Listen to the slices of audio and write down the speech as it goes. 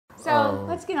So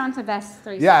let's get on to best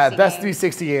 360 Yeah, best game.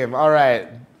 360 game. All right.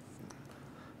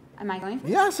 Am I going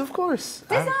first? Yes, of course.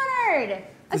 Dishonored!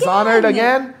 Dishonored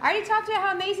again? I already talked about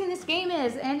how amazing this game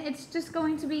is, and it's just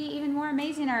going to be even more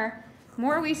amazing the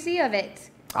more we see of it.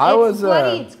 It's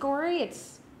bloody, it's gory,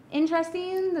 it's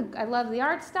interesting. I love the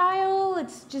art style.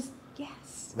 It's just,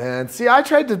 yes. Man, see, I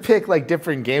tried to pick like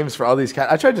different games for all these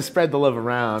I tried to spread the love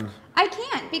around. I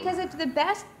can't, because if the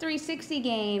best 360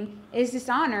 game is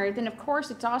Dishonored, then of course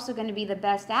it's also going to be the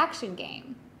best action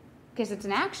game, because it's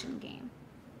an action game.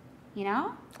 You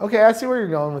know? Okay, I see where you're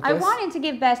going with this. I wanted to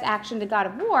give best action to God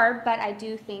of War, but I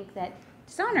do think that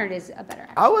Dishonored is a better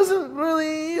action. I wasn't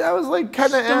really, I was like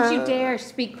kind of... Don't you dare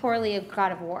speak poorly of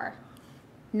God of War.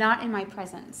 Not in my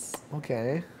presence.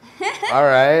 Okay. All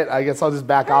right, I guess I'll just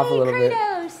back off a little bit.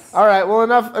 Kratos. All right, well,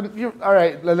 enough. All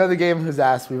right, another game whose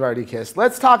ass we've already kissed.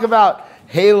 Let's talk about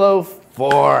Halo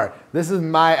 4. This is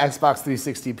my Xbox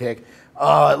 360 pick.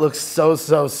 Oh, it looks so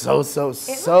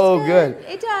good.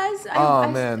 It does.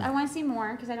 Man. I want to see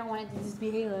more because I don't want it to just be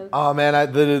Halo. Oh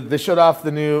man, they showed off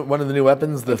one of the new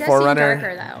weapons, the Forerunner. It does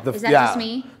seem darker though. Is that just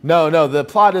me? No, the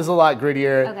plot is a lot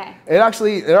grittier. Okay. It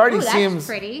already seems that's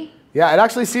pretty. Yeah, it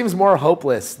actually seems more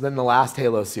hopeless than the last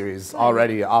Halo series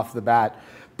already off the bat.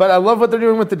 But I love what they're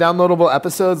doing with the downloadable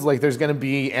episodes. Like there's going to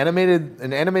be an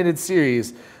animated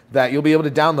series that you'll be able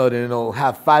to download, and it'll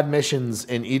have 5 missions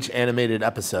in each animated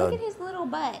episode. Look at his little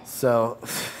butt. So,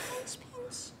 Pinch.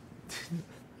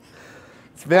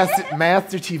 it's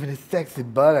Master Chief and his sexy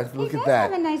butt. Look at that. He does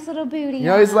have a nice little booty. You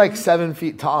know, he's like 7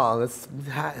 feet tall. His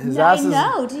ass is... I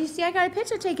know. Did you see? I got a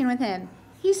picture taken with him.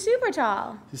 He's super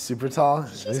tall. He's super tall?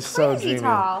 He's so crazy dreamy.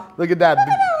 tall. Look at that. Look at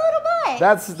that little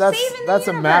butt. That's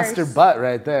a master butt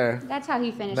right there. That's how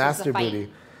he finishes Master the fight. booty.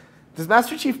 Does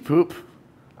Master Chief poop?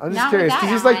 I'm just Not curious, with that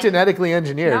because he's like on. genetically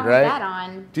engineered, Not right? with that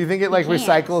on. Do you think it like He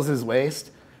can't. recycles his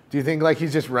waste? Do you think like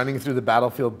he's just running through the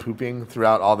battlefield pooping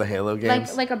throughout all the Halo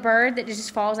games? Like a bird that just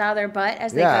falls out of their butt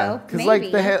as they go?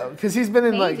 Because he's been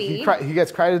in Maybe. like he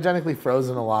gets cryogenically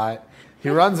frozen a lot. He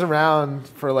runs around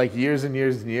for like years and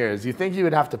years and years. You think he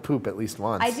would have to poop at least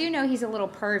once? I do know he's a little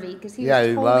pervy because he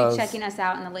was totally checking us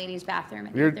out in the ladies' bathroom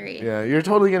at E3. Yeah, you're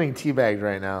totally getting teabagged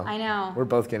right now. I know. We're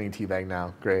both getting teabagged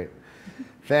now. Great.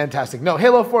 Fantastic. No,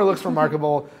 Halo 4 looks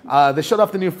remarkable. They showed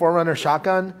off the new Forerunner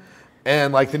shotgun,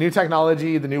 and like the new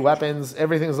technology, the new weapons,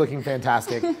 everything's looking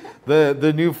fantastic.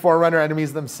 The new Forerunner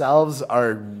enemies themselves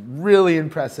are really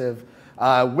impressive.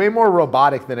 Way more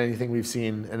robotic than anything we've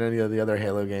seen in any of the other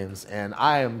Halo games, and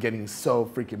I am getting so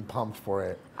freaking pumped for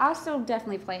it. I'll still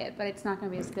definitely play it, but it's not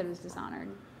going to be as good as Dishonored.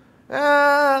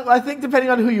 I think depending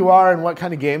on who you are and what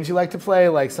kind of games you like to play,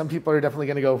 like some people are definitely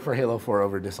going to go for Halo 4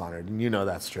 over Dishonored, and you know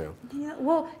that's true. Yeah,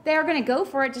 well, they are going to go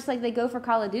for it just like they go for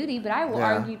Call of Duty, but I will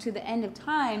argue to the end of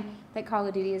time that Call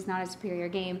of Duty is not a superior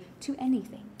game to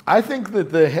anything. I think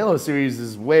that the Halo series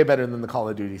is way better than the Call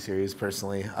of Duty series,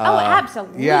 personally. Oh,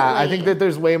 absolutely. Yeah, I think that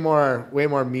there's way more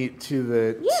meat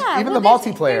to even the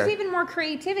multiplayer. There's even more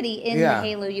creativity in the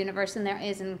Halo universe than there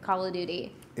is in Call of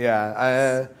Duty.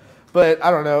 Yeah, but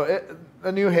I don't know.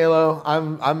 A new Halo,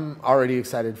 I'm already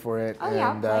excited for it. Oh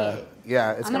yeah, I'll play it.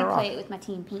 Yeah, it's I'm gonna gonna rock. play it with my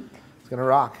Team Pink. It's gonna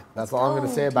rock. That's all I'm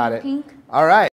gonna say about it. Pink. All right.